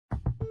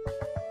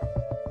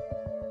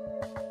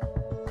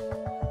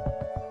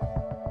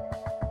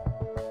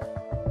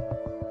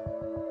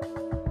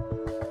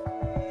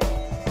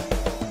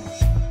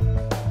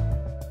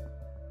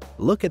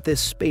Look at this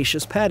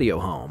spacious patio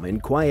home in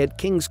quiet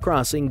Kings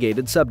Crossing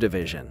gated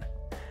subdivision.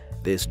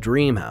 This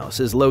dream house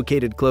is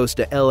located close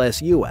to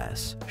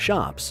LSUS,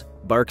 shops,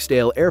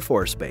 Barksdale Air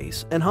Force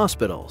Base, and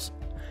hospitals.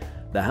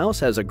 The house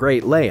has a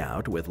great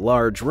layout with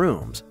large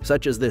rooms,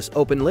 such as this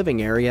open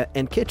living area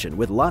and kitchen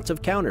with lots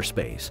of counter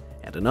space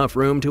and enough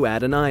room to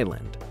add an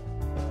island.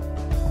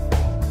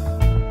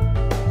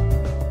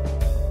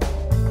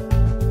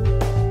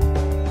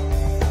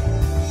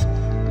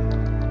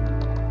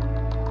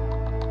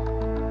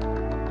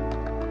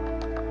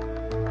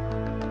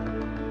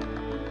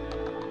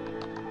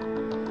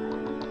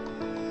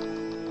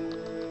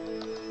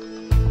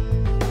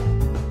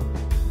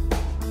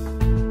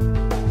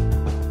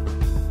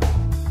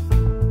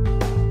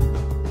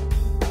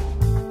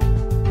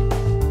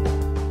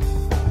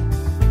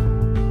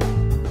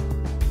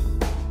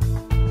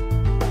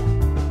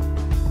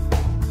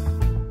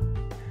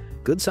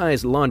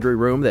 Good-sized laundry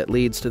room that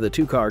leads to the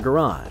two-car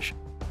garage.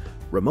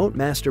 Remote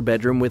master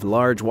bedroom with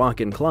large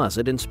walk-in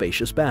closet and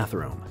spacious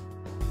bathroom.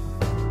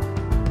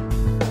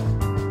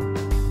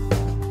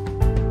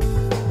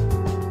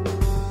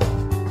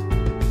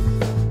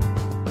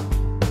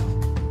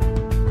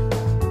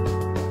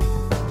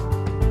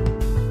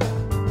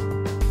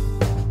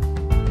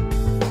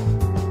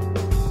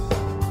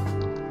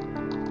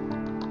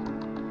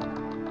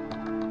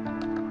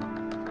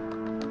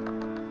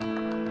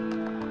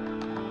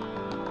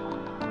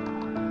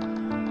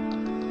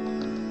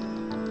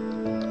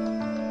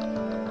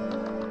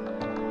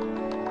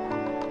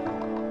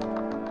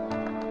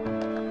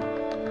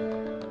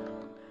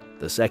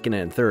 The second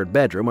and third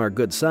bedroom are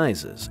good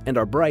sizes and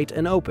are bright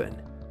and open.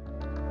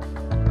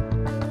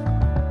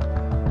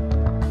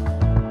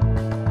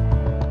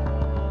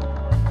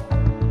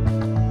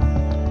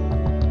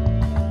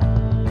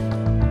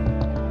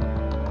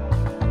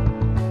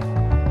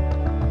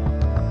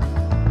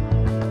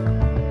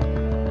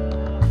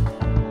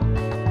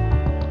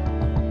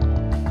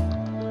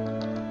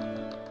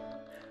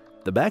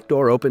 The back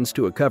door opens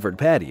to a covered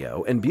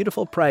patio and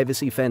beautiful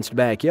privacy-fenced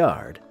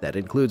backyard that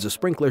includes a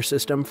sprinkler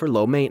system for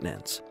low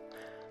maintenance.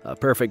 A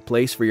perfect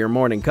place for your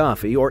morning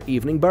coffee or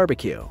evening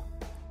barbecue.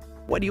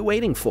 What are you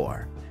waiting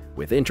for?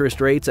 With interest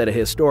rates at a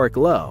historic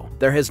low,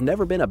 there has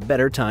never been a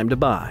better time to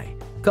buy.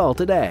 Call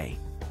today.